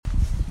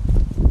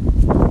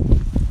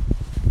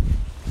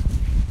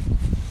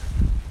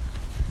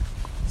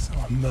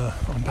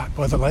I'm back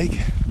by the lake.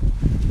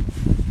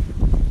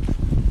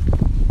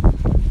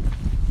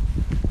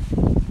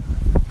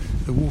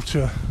 The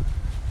water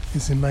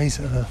is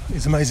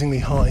amazingly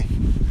high.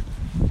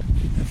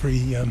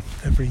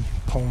 Every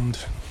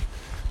pond,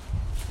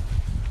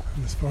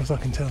 and as far as I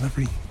can tell,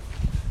 every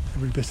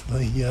bit of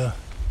the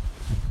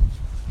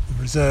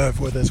reserve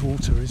where there's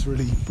water is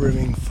really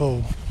brimming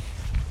full.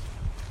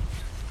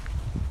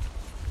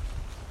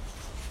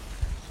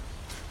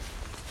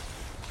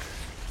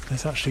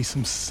 There's actually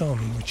some sun,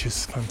 which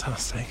is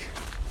fantastic.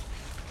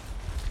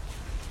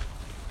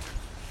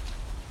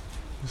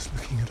 Just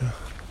looking at a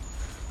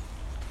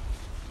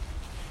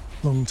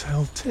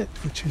long-tailed tit,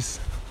 which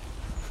is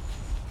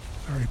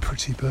a very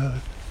pretty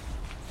bird,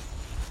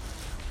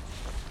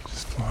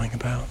 just flying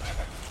about.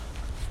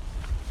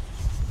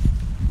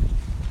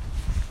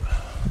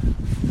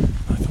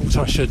 I thought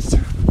I should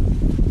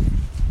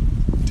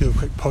do a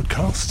quick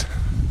podcast.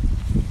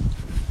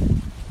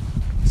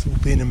 It's all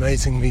been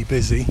amazingly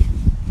busy.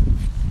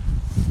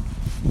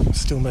 I'm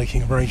still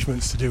making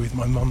arrangements to do with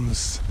my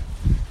mum's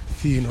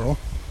funeral,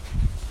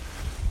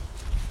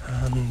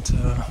 and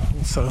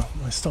also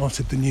I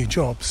started the new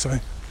job, so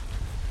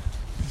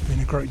there's been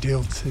a great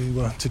deal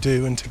to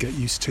do and to get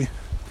used to.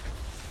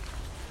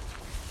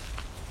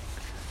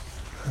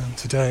 And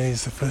today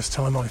is the first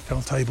time I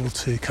felt able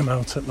to come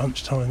out at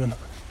lunchtime and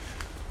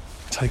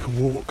take a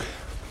walk,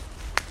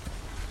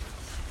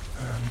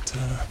 and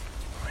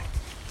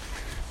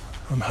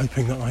I'm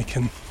hoping that I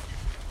can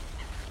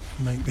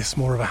make this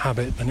more of a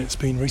habit than it's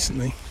been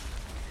recently.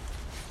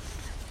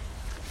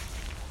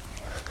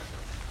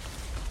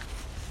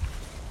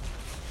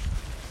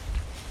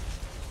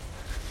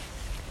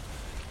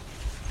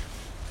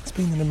 It's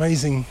been an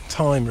amazing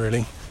time,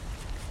 really.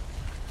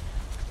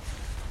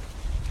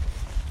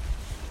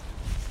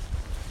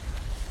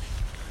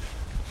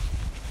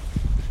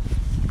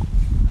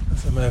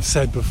 As I may have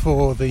said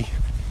before, the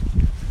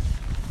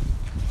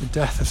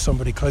death of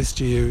somebody close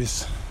to you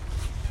is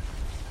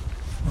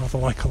rather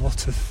like a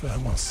lot of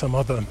some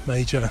other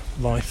major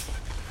life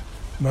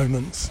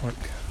moments,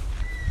 like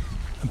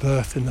a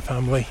birth in the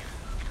family,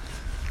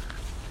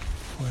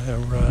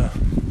 where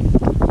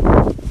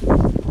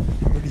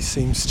it really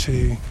seems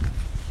to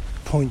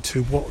point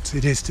to what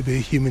it is to be a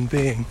human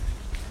being.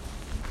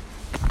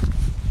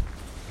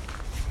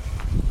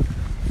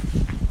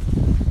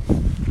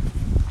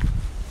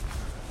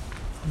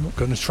 I'm not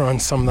going to try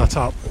and sum that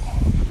up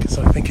because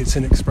I think it's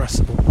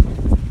inexpressible.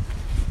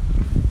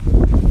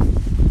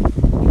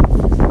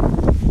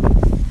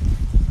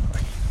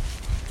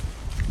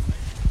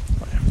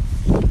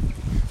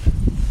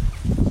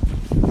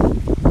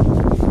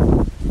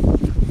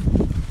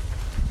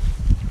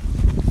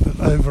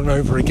 Over and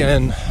over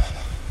again, I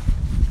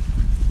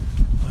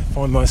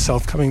find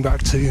myself coming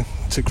back to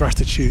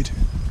gratitude.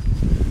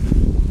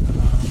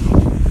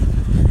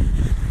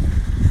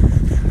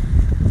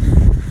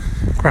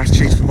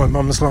 Gratitude for my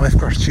mum's life,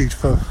 gratitude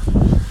for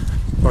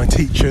my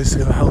teachers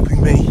who are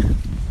helping me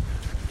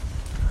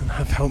and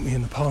have helped me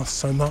in the past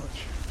so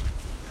much.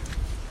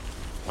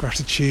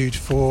 Gratitude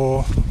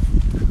for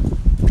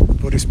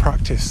Buddhist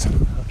practice,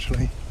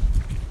 actually.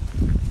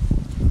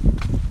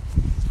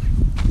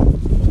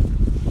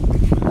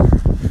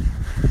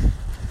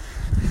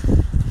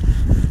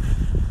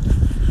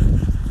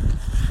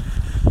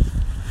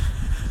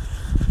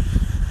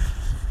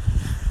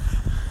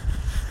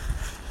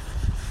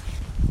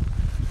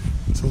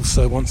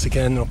 Also, once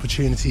again, an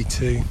opportunity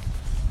to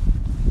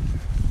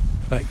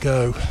let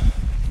go,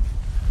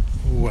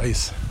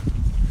 always.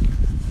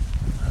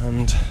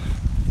 And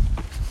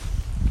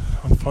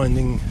I'm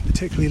finding,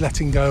 particularly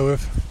letting go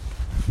of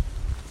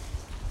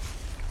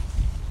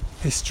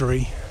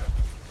history,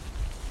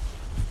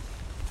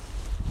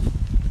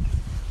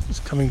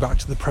 just coming back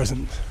to the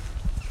present.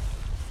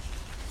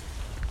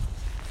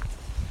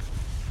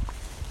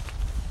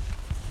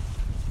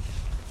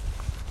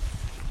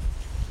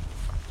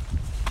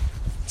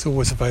 It's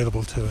always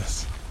available to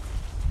us.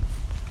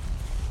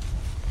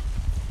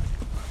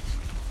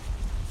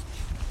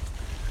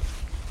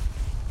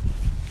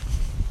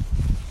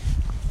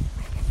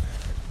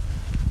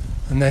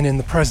 And then in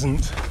the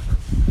present,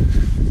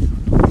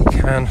 we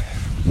can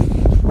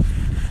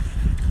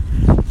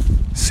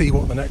see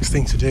what the next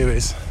thing to do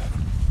is,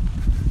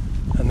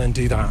 and then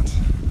do that.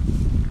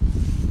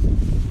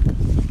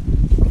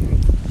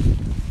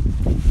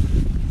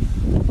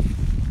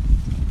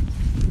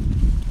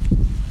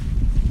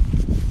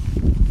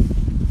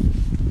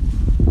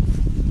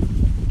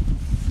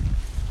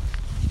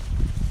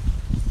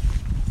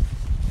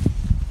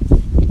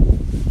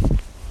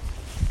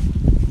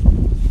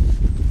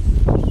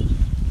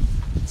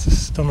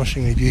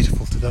 Astonishingly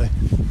beautiful today,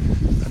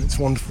 and it's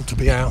wonderful to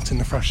be out in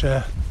the fresh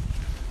air.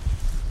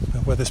 The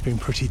weather's been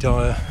pretty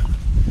dire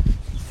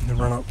in the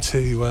run up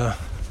to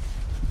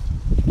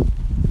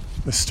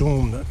the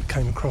storm that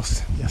came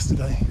across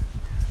yesterday,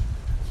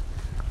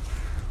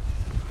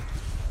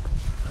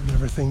 and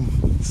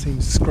everything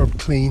seems scrubbed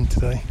clean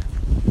today,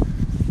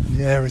 and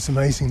the air is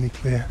amazingly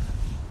clear.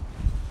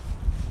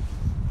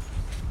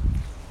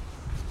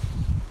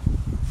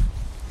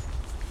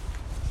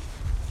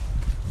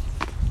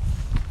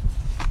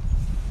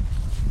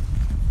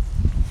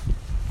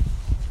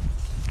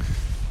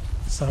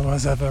 So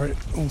as ever, it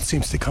all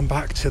seems to come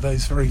back to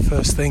those very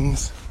first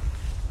things.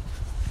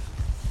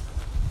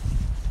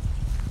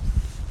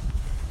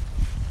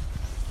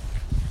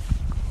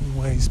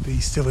 Always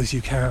be still as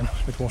you can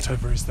with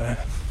whatever is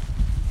there.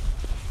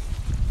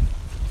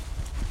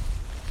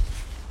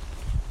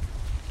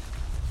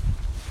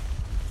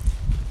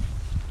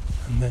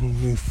 And then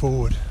move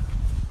forward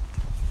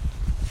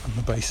on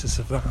the basis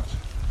of that.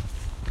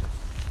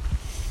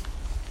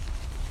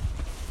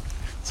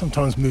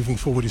 Sometimes moving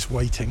forward is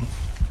waiting.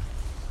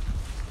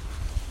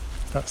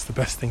 That's the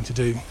best thing to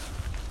do.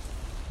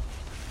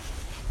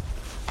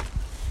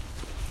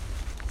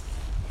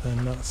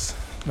 Then that's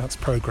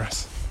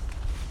progress.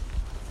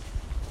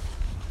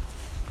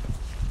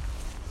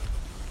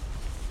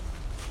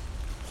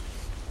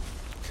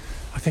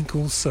 I think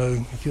also,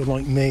 if you're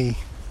like me,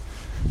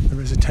 there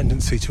is a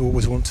tendency to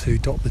always want to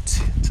dot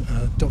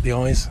the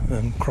I's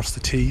and cross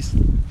the T's,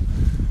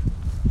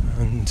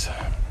 and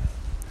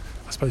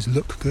I suppose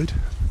look good.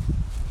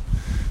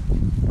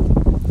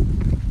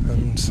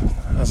 And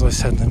as I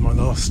said in my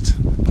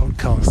last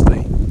podcast,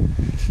 they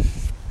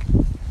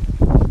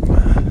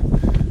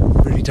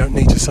really don't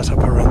need to set up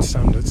our own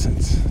standards.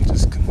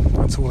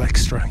 That's all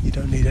extra. You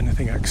don't need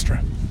anything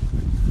extra.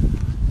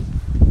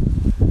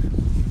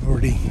 You've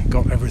already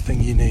got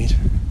everything you need.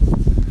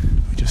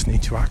 We just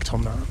need to act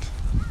on that.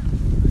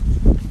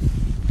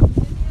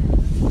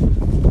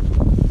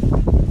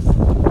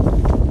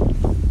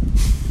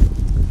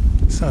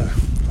 So,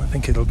 I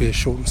think it'll be a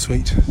short and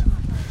sweet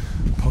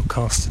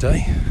podcast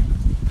today.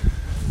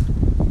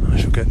 I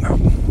shall get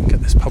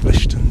this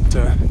published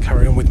and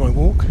carry on with my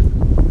walk.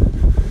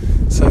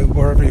 So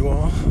wherever you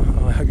are,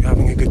 I hope you're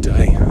having a good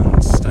day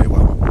and stay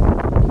well.